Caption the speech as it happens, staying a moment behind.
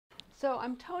So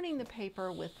I'm toning the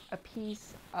paper with a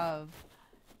piece of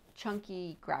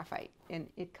chunky graphite, and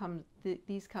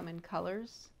these come in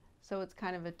colors, so it's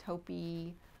kind of a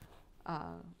taupey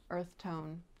earth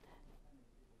tone.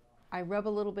 I rub a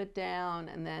little bit down,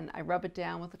 and then I rub it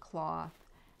down with a cloth,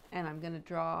 and I'm going to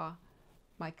draw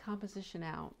my composition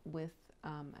out with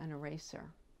an eraser.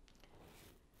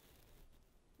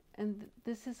 And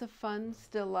this is a fun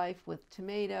still life with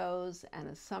tomatoes and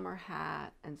a summer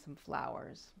hat and some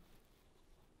flowers.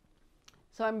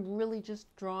 So I'm really just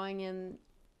drawing in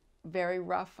very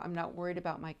rough. I'm not worried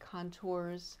about my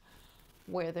contours,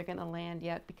 where they're going to land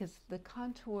yet, because the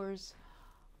contours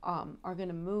are going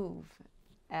to move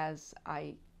as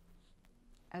I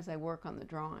work on the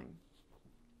drawing.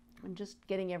 I'm just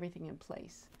getting everything in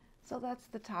place. So that's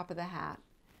the top of the hat.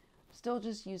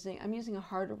 I'm using a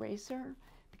hard eraser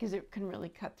because it can really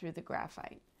cut through the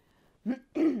graphite.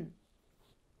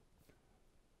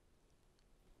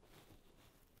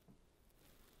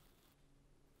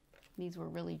 These were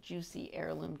really juicy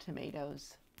heirloom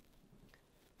tomatoes.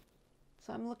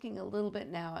 So I'm looking a little bit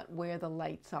now at where the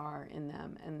lights are in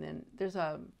them, and then there's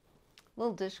a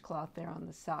little dishcloth there on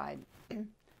the side.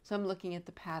 So I'm looking at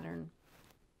the pattern,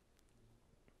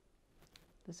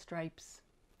 the stripes.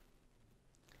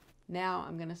 Now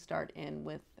I'm going to start in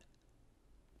with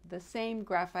the same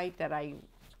graphite that I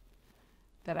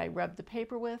rubbed the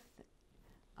paper with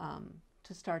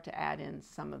to start to add in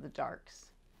some of the darks.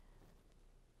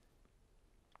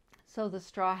 So the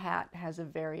straw hat has a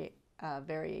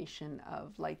variation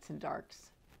of lights and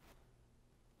darks.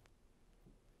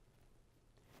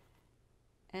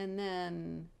 And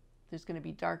then there's going to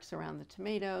be darks around the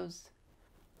tomatoes.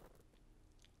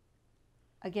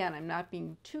 Again, I'm not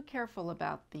being too careful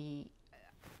about the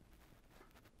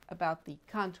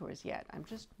contours yet. I'm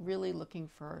just really looking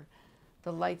for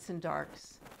the lights and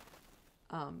darks,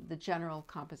 the general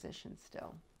composition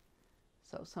still.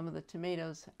 So some of the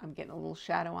tomatoes, I'm getting a little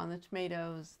shadow on the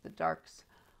tomatoes, the darks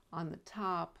on the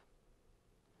top.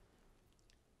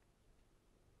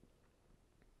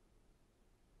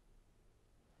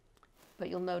 But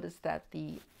you'll notice that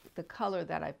the color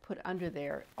that I put under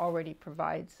there already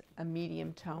provides a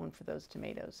medium tone for those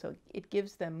tomatoes. So it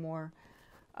gives them more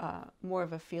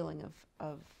of a feeling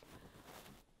of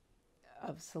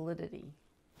solidity.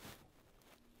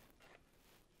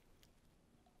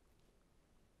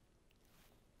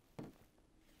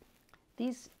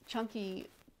 These chunky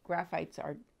graphites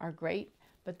are great,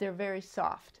 but they're very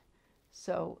soft.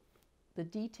 So the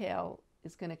detail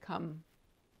is going to come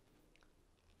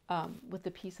with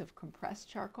a piece of compressed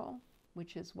charcoal,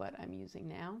 which is what I'm using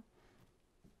now,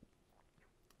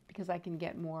 because I can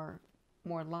get more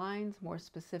lines, more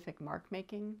specific mark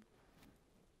making.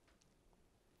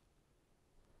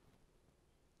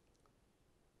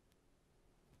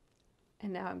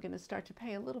 And now I'm going to start to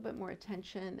pay a little bit more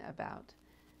attention about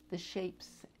the shapes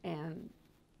and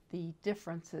the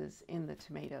differences in the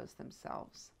tomatoes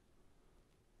themselves.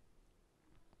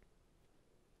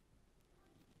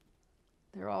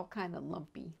 They're all kind of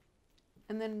lumpy.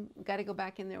 And then got to go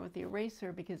back in there with the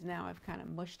eraser, because now I've kind of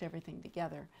mushed everything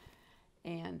together.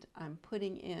 And I'm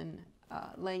putting in,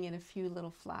 laying in a few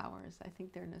little flowers. I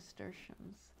think they're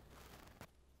nasturtiums.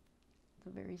 It's a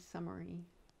very summery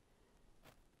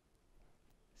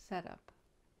setup.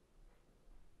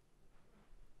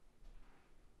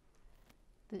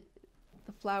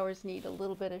 The flowers need a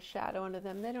little bit of shadow under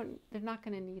them. They're not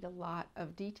going to need a lot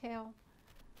of detail.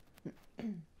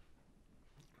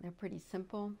 They're pretty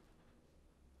simple.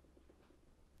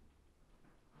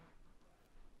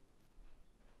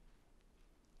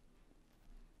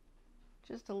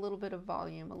 Just a little bit of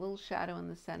volume, a little shadow in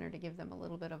the center to give them a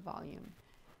little bit of volume.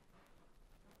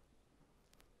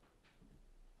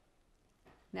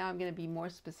 Now I'm going to be more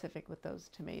specific with those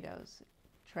tomatoes.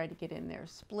 Try to get in their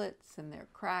splits and their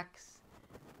cracks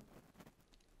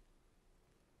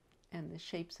and the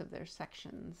shapes of their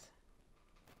sections.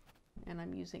 And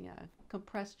I'm using a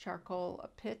compressed charcoal, a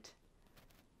pit,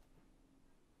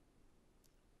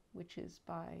 which is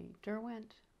by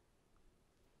Derwent.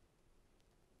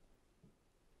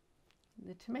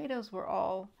 The tomatoes were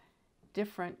all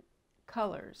different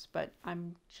colors, but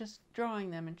I'm just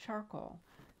drawing them in charcoal.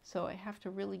 So I have to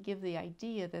really give the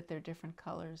idea that they're different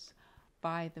colors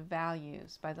by the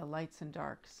values, by the lights and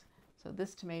darks. So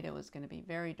this tomato is going to be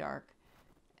very dark,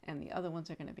 and the other ones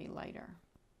are going to be lighter.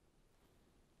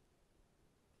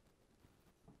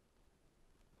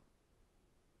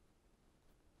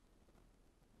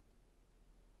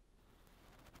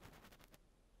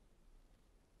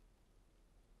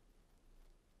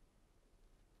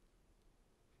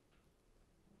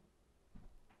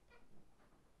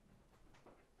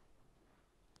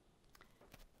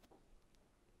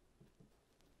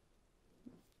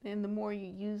 And the more you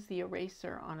use the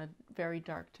eraser on a very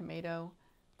dark tomato,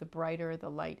 the brighter the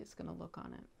light is going to look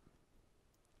on it.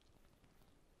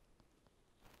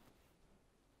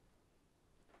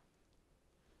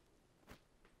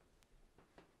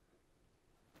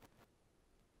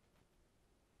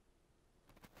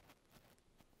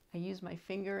 I use my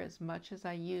finger as much as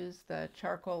I use the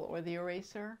charcoal or the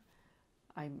eraser.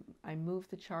 I move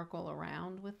the charcoal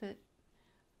around with it.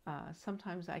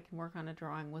 Sometimes I can work on a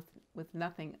drawing with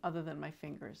nothing other than my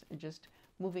fingers and just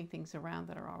moving things around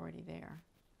that are already there.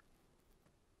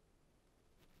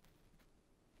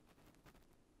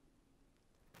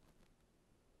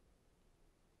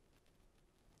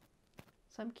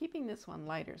 So I'm keeping this one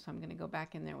lighter, so I'm going to go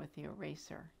back in there with the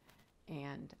eraser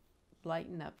and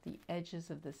lighten up the edges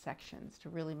of the sections to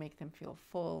really make them feel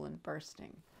full and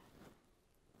bursting.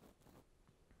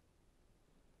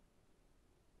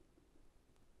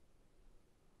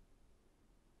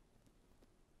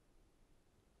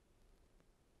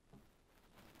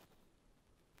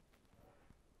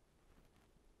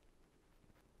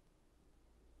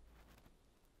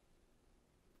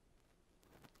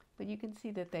 But you can see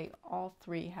that they all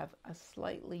three have a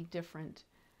slightly different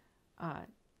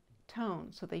tone,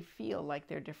 so they feel like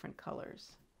they're different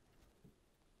colors.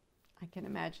 I can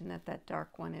imagine that that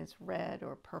dark one is red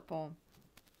or purple,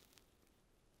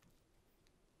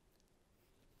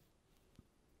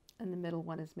 and the middle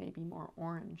one is maybe more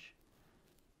orange.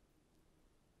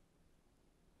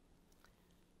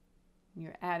 When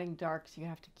you're adding darks, you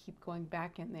have to keep going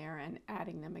back in there and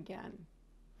adding them again.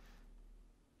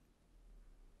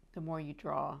 The more you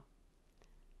draw,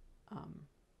 the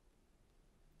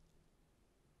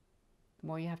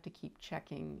more you have to keep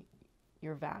checking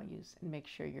your values and make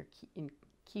sure you're in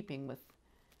keeping with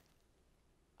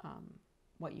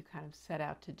what you kind of set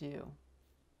out to do.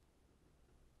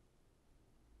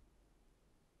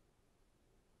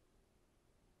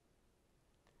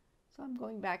 So I'm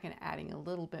going back and adding a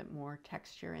little bit more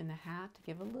texture in the hat to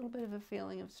give a little bit of a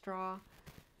feeling of straw.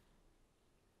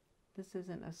 This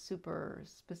isn't a super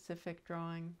specific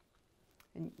drawing,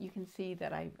 and you can see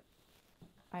that I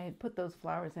had put those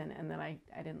flowers in and then I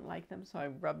didn't like them, so I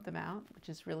rubbed them out, which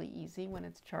is really easy when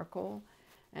it's charcoal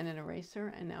and an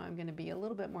eraser. And now I'm going to be a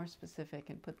little bit more specific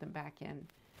and put them back in.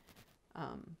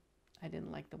 I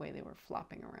didn't like the way they were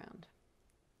flopping around.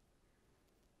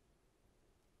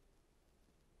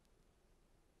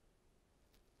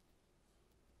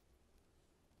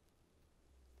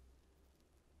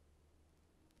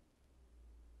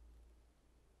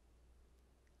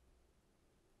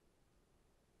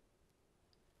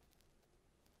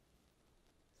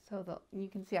 So you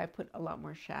can see I put a lot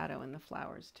more shadow in the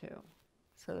flowers too,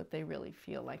 so that they really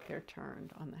feel like they're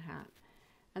turned on the hat.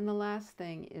 And the last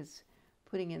thing is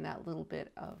putting in that little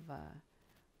bit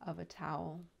of a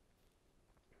towel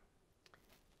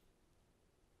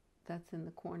that's in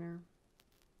the corner.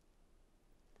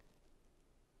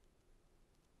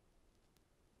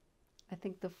 I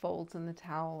think the folds in the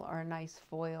towel are a nice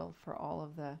foil for all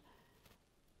of the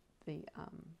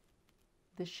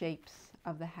shapes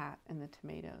of the hat and the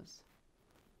tomatoes.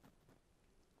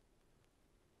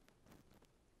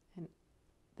 And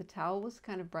the towel was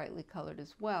kind of brightly colored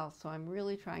as well, so I'm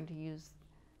really trying to use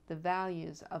the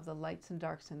values of the lights and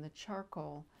darks in the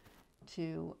charcoal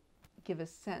to give a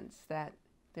sense that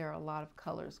there are a lot of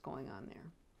colors going on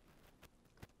there.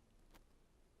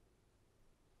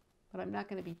 But I'm not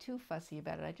going to be too fussy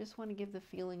about it. I just want to give the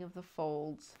feeling of the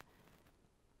folds,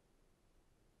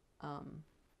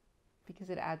 because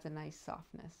it adds a nice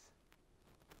softness.